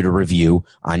for you to review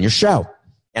on your show.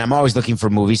 And I'm always looking for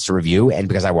movies to review, and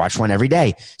because I watch one every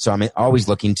day. So I'm always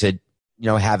looking to,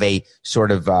 have a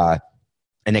sort of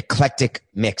an eclectic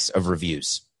mix of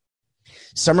reviews.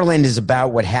 Summerland is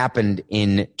about what happened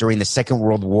during the Second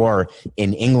World War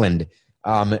in England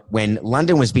when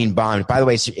London was being bombed. By the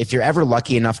way, if you're ever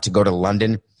lucky enough to go to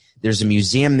London, there's a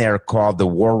museum there called the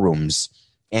War Rooms,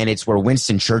 and it's where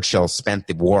Winston Churchill spent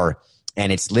the war.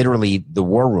 And it's literally the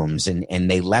war rooms, and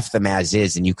they left them as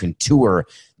is, and you can tour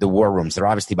the war rooms. They're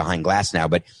obviously behind glass now,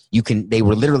 but they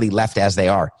were literally left as they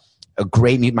are.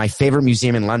 My favorite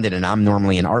museum in London, and I'm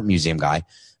normally an art museum guy,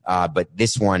 but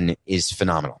this one is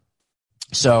phenomenal.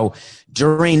 So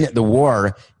during the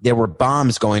war, there were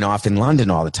bombs going off in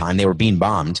London all the time. They were being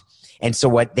bombed. And so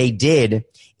what they did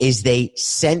is they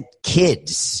sent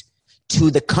kids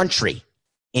to the country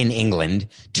in England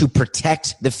to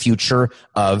protect the future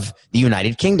of the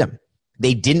United Kingdom.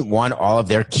 They didn't want all of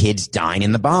their kids dying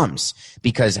in the bombs,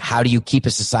 because how do you keep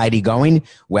a society going?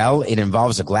 Well, it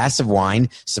involves a glass of wine,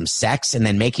 some sex, and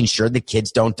then making sure the kids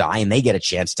don't die and they get a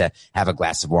chance to have a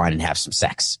glass of wine and have some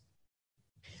sex.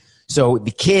 So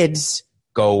the kids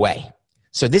go away.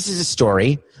 So this is a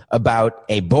story about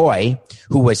a boy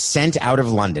who was sent out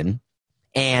of London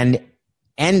and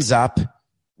ends up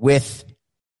with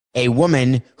a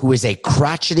woman who is a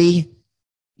crotchety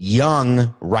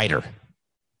young writer.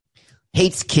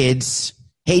 Hates kids,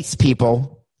 hates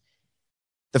people.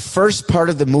 The first part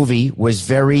of the movie was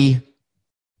very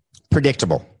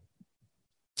predictable.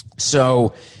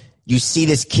 So you see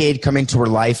this kid come into her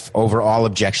life over all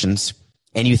objections,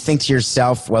 and you think to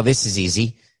yourself, well, this is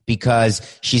easy, because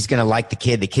she's going to like the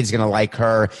kid's going to like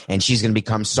her, and she's going to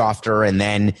become softer, and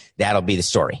then that'll be the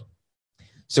story.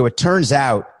 So it turns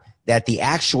out that the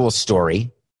actual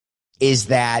story is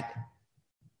that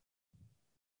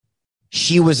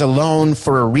she was alone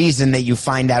for a reason that you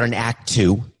find out in Act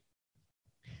 2.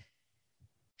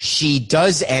 She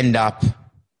does end up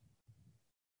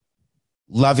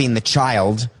loving the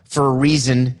child for a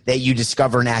reason that you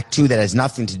discover in Act 2 that has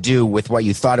nothing to do with what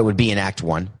you thought it would be in Act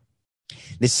 1.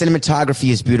 The cinematography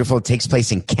is beautiful. It takes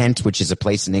place in Kent, which is a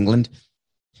place in England,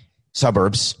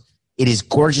 suburbs. It is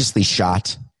gorgeously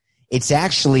shot. It's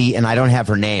actually, and I don't have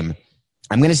her name,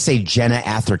 I'm going to say Jenna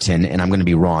Atherton, and I'm going to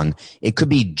be wrong. It could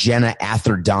be Jenna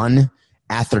Atherton.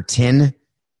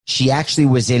 She actually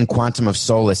was in Quantum of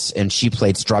Solace, and she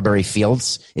played Strawberry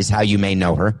Fields, is how you may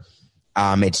know her.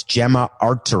 It's Gemma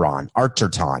Arterton.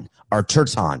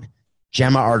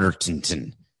 Gemma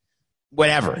Arterton.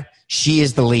 Whatever. She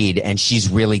is the lead, and she's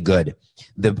really good.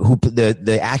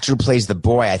 The actor who plays the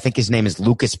boy, I think his name is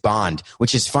Lucas Bond,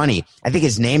 which is funny. I think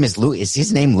his name is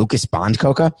his name Lucas Bond,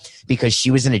 Coca? Because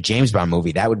she was in a James Bond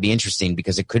movie. That would be interesting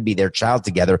because it could be their child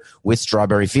together with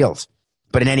Strawberry Fields.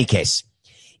 But in any case,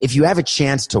 if you have a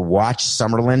chance to watch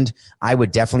Summerland, I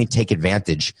would definitely take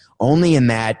advantage, only in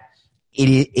that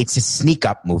it's a sneak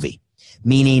up movie,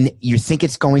 meaning you think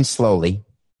it's going slowly.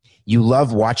 You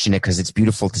love watching it because it's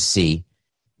beautiful to see.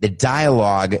 The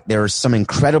dialogue, there are some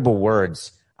incredible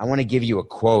words. I want to give you a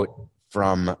quote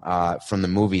from the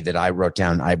movie that I wrote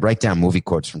down. I write down movie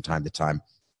quotes from time to time.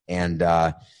 And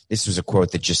this was a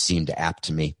quote that just seemed apt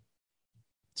to me.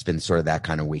 It's been sort of that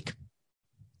kind of week.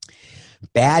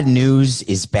 Bad news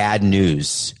is bad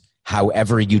news,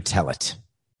 however you tell it.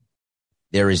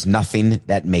 There is nothing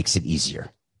that makes it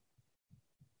easier.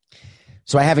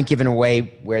 So I haven't given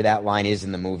away where that line is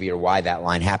in the movie or why that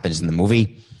line happens in the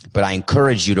movie, but I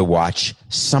encourage you to watch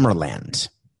Summerland.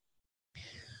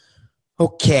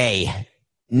 Okay,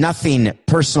 nothing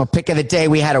personal. Pick of the day,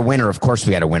 we had a winner. Of course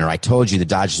we had a winner. I told you the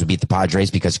Dodgers would beat the Padres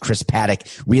because Chris Paddock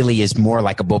really is more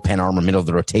like a bullpen arm or middle of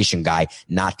the rotation guy,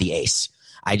 not the ace.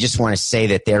 I just want to say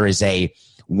that there is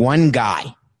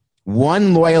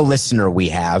one loyal listener we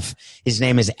have. His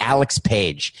name is Alex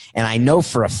Page. And I know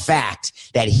for a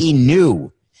fact that he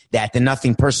knew that the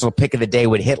Nothing Personal pick of the day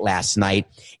would hit last night,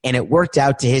 and it worked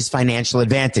out to his financial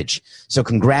advantage. So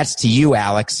congrats to you,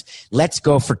 Alex. Let's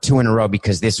go for 2 in a row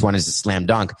because this one is a slam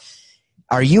dunk.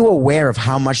 Are you aware of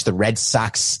how much the Red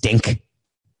Sox stink?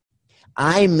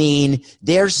 I mean,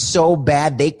 they're so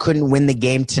bad they couldn't win the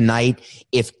game tonight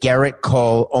if Garrett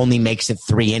Cole only makes it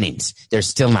 3 innings. They're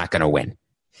still not going to win.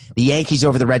 The Yankees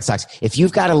over the Red Sox. If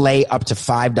you've got to lay up to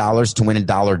 $5 to win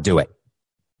 $1, do it.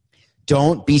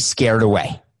 Don't be scared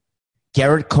away.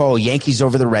 Garrett Cole, Yankees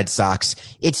over the Red Sox.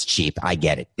 It's cheap. I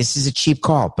get it. This is a cheap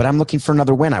call, but I'm looking for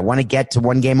another win. I want to get to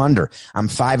 1 game under. I'm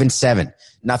 5-7.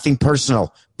 Nothing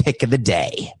personal. Pick of the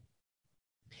day.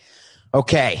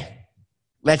 Okay.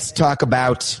 Let's talk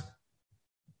about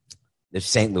the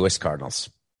St. Louis Cardinals.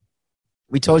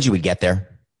 We told you we'd get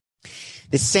there.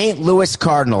 The St. Louis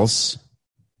Cardinals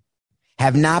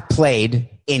have not played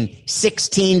in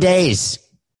 16 days.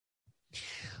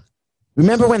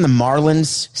 Remember when the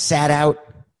Marlins sat out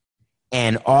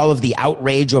and all of the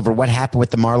outrage over what happened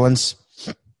with the Marlins?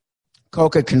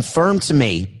 Coca confirmed to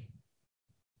me,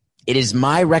 it is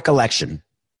my recollection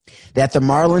that the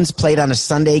Marlins played on a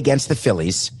Sunday against the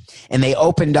Phillies, and they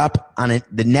opened up on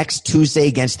the next Tuesday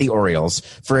against the Orioles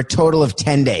for a total of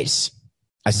 10 days,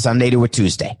 a Sunday to a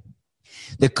Tuesday.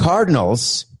 The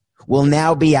Cardinals will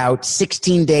now be out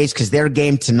 16 days because their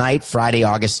game tonight, Friday,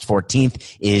 August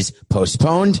 14th, is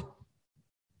postponed.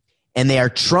 And they are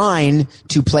trying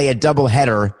to play a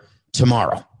doubleheader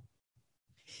tomorrow.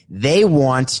 They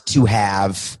want to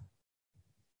have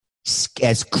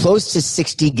as close to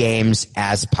 60 games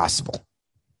as possible.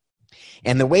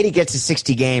 And the way to get to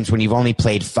 60 games when you've only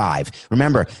played 5.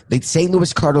 Remember, the St.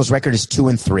 Louis Cardinals record is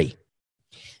 2-3.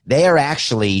 They are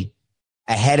actually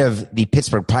ahead of the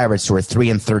Pittsburgh Pirates, who are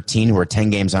 3-13, who are 10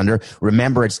 games under.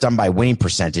 Remember, it's done by winning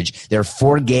percentage. They're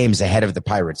 4 games ahead of the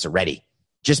Pirates already,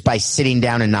 just by sitting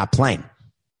down and not playing.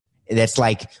 That's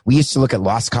like, we used to look at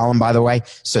loss column, by the way.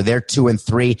 So they're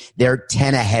 2-3. They're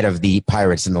 10 ahead of the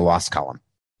Pirates in the loss column.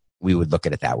 We would look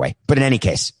at it that way. But in any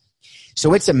case,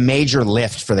 so it's a major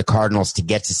lift for the Cardinals to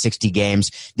get to 60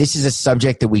 games. This is a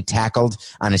subject that we tackled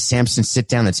on a Samson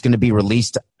sit-down that's going to be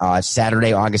released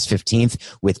Saturday, August 15th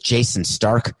with Jason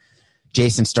Stark.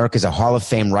 Jason Stark is a Hall of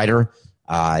Fame writer.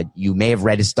 You may have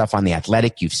read his stuff on The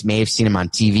Athletic. You may have seen him on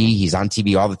TV. He's on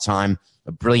TV all the time.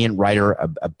 A brilliant writer,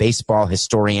 a baseball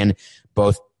historian,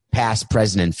 both past,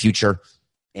 present, and future.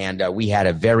 And we had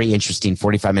a very interesting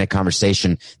 45-minute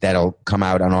conversation that'll come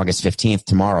out on August 15th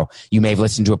tomorrow. You may have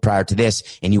listened to it prior to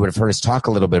this, and you would have heard us talk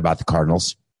a little bit about the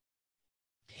Cardinals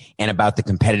and about the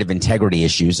competitive integrity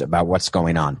issues about what's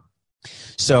going on.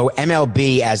 So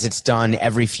MLB, as it's done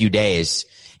every few days,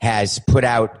 has put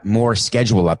out more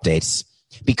schedule updates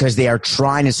because they are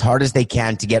trying as hard as they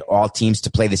can to get all teams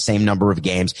to play the same number of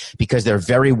games because they're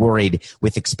very worried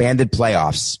with expanded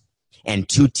playoffs and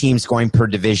 2 teams going per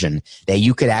division that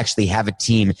you could actually have a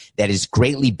team that is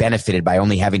greatly benefited by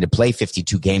only having to play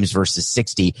 52 games versus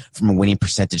 60 from a winning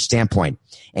percentage standpoint.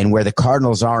 And where the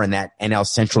Cardinals are in that NL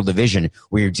Central division,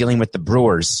 where you're dealing with the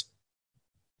Brewers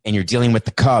and you're dealing with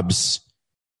the Cubs,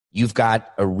 you've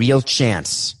got a real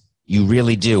chance. You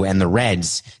really do. And the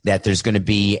Reds, that there's going to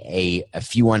be a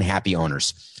few unhappy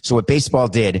owners. So what baseball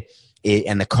did,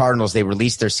 and the Cardinals, they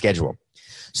released their schedule.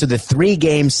 So the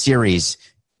 3-game series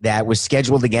that was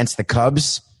scheduled against the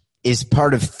Cubs is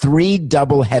part of 3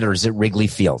 doubleheaders at Wrigley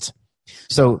Field.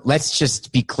 So let's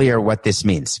just be clear what this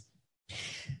means.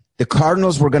 The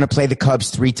Cardinals were going to play the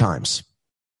Cubs 3 times.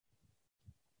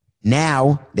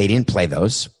 Now, they didn't play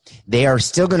those. They are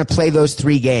still going to play those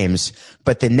 3 games,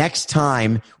 but the next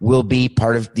time will be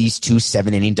part of these 2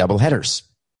 7-inning doubleheaders,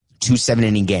 2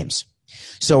 7-inning games.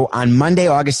 So on Monday,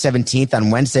 August 17th, on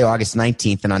Wednesday, August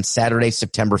 19th, and on Saturday,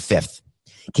 September 5th,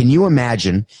 can you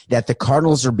imagine that the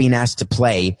Cardinals are being asked to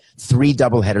play 3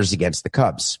 doubleheaders against the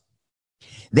Cubs?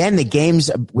 Then the games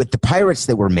with the Pirates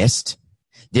that were missed,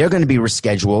 they're going to be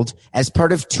rescheduled as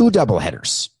part of 2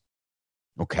 doubleheaders.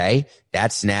 Okay,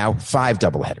 that's now 5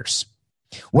 doubleheaders.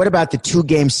 What about the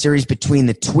 2-game series between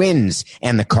the Twins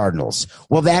and the Cardinals?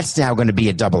 Well, that's now going to be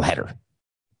a doubleheader.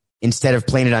 Instead of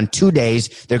playing it on 2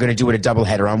 days, they're going to do it a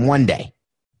doubleheader on 1 day.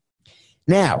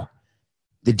 Now,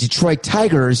 the Detroit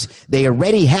Tigers, they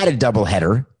already had a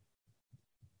doubleheader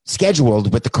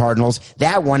scheduled with the Cardinals.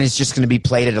 That one is just going to be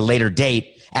played at a later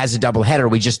date as a doubleheader.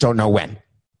 We just don't know when.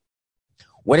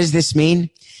 What does this mean?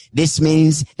 This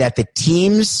means that the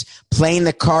teams playing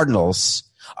the Cardinals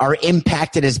are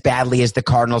impacted as badly as the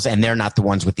Cardinals, and they're not the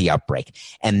ones with the outbreak.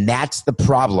 And that's the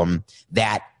problem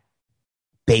that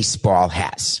baseball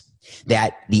has.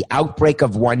 That the outbreak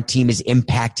of one team is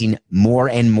impacting more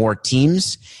and more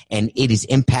teams, and it is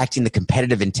impacting the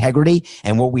competitive integrity.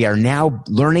 And what we are now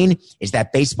learning is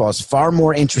that baseball is far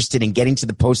more interested in getting to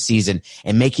the postseason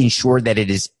and making sure that it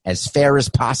is as fair as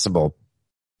possible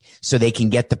so they can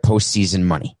get the postseason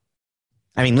money.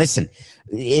 I mean, listen,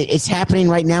 it's happening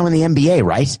right now in the NBA,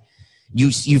 right?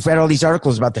 You've read all these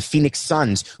articles about the Phoenix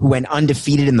Suns who went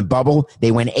undefeated in the bubble.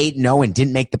 They went 8-0 and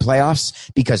didn't make the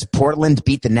playoffs because Portland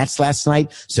beat the Nets last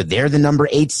night. So they're the number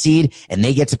 8 seed and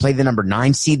they get to play the number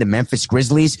 9 seed, the Memphis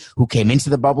Grizzlies, who came into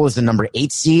the bubble as the number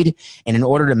 8 seed. And in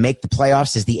order to make the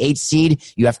playoffs as the 8 seed,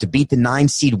 you have to beat the 9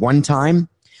 seed 1 time.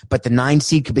 But the 9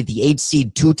 seed could be the 8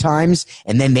 seed 2 times,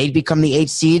 and then they'd become the 8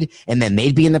 seed, and then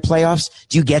they'd be in the playoffs.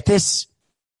 Do you get this?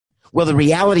 Well, the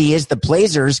reality is the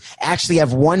Blazers actually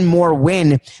have 1 more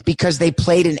win because they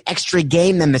played an extra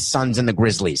game than the Suns and the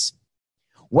Grizzlies.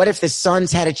 What if the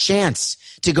Suns had a chance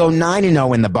to go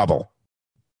 9-0 in the bubble?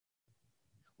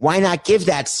 Why not give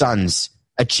that Suns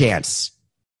a chance?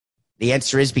 The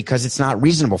answer is because it's not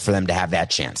reasonable for them to have that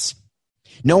chance.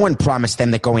 No one promised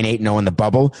them that going 8-0 in the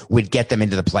bubble would get them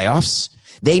into the playoffs.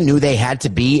 They knew they had to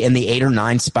be in the 8 or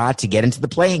 9 spot to get into the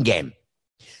playing game.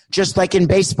 Just like in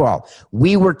baseball,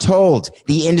 we were told,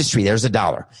 the industry, there's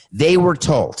 $1. They were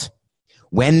told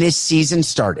when this season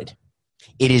started,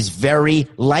 it is very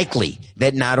likely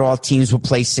that not all teams will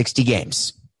play 60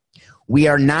 games. We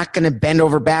are not going to bend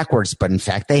over backwards, but in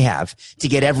fact they have. To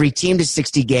get every team to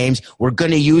 60 games, we're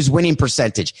going to use winning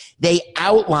percentage. They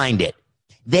outlined it.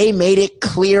 They made it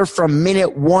clear from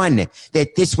minute 1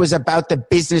 that this was about the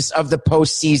business of the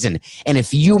postseason. And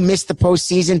if you missed the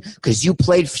postseason because you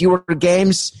played fewer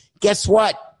games, guess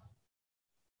what?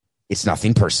 It's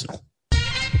nothing personal.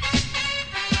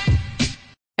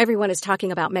 Everyone is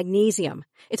talking about magnesium.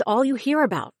 It's all you hear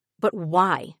about. But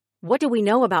why? What do we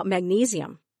know about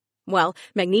magnesium? Well,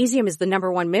 magnesium is the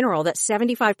number 1 mineral that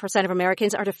 75% of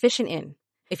Americans are deficient in.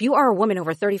 If you are a woman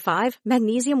over 35,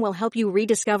 magnesium will help you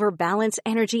rediscover balance,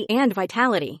 energy, and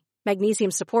vitality. Magnesium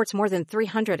supports more than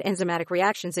 300 enzymatic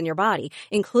reactions in your body,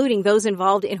 including those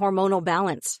involved in hormonal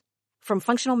balance. From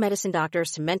functional medicine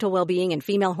doctors to mental well-being and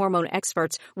female hormone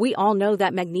experts, we all know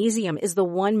that magnesium is the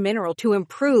one mineral to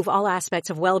improve all aspects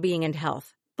of well-being and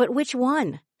health. But which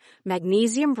one?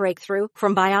 Magnesium Breakthrough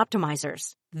from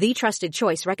Bioptimizers, the trusted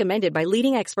choice recommended by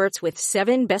leading experts with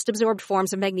 7 best-absorbed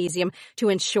forms of magnesium to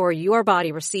ensure your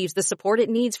body receives the support it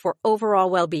needs for overall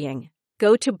well-being.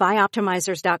 Go to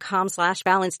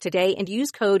bioptimizers.com/balance today and use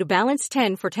code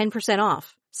BALANCE10 for 10%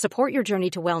 off. Support your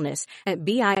journey to wellness at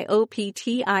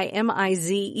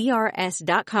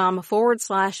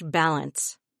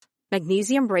bioptimizers.com/balance.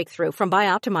 Magnesium Breakthrough from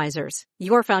Bioptimizers,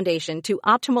 your foundation to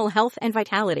optimal health and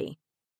vitality.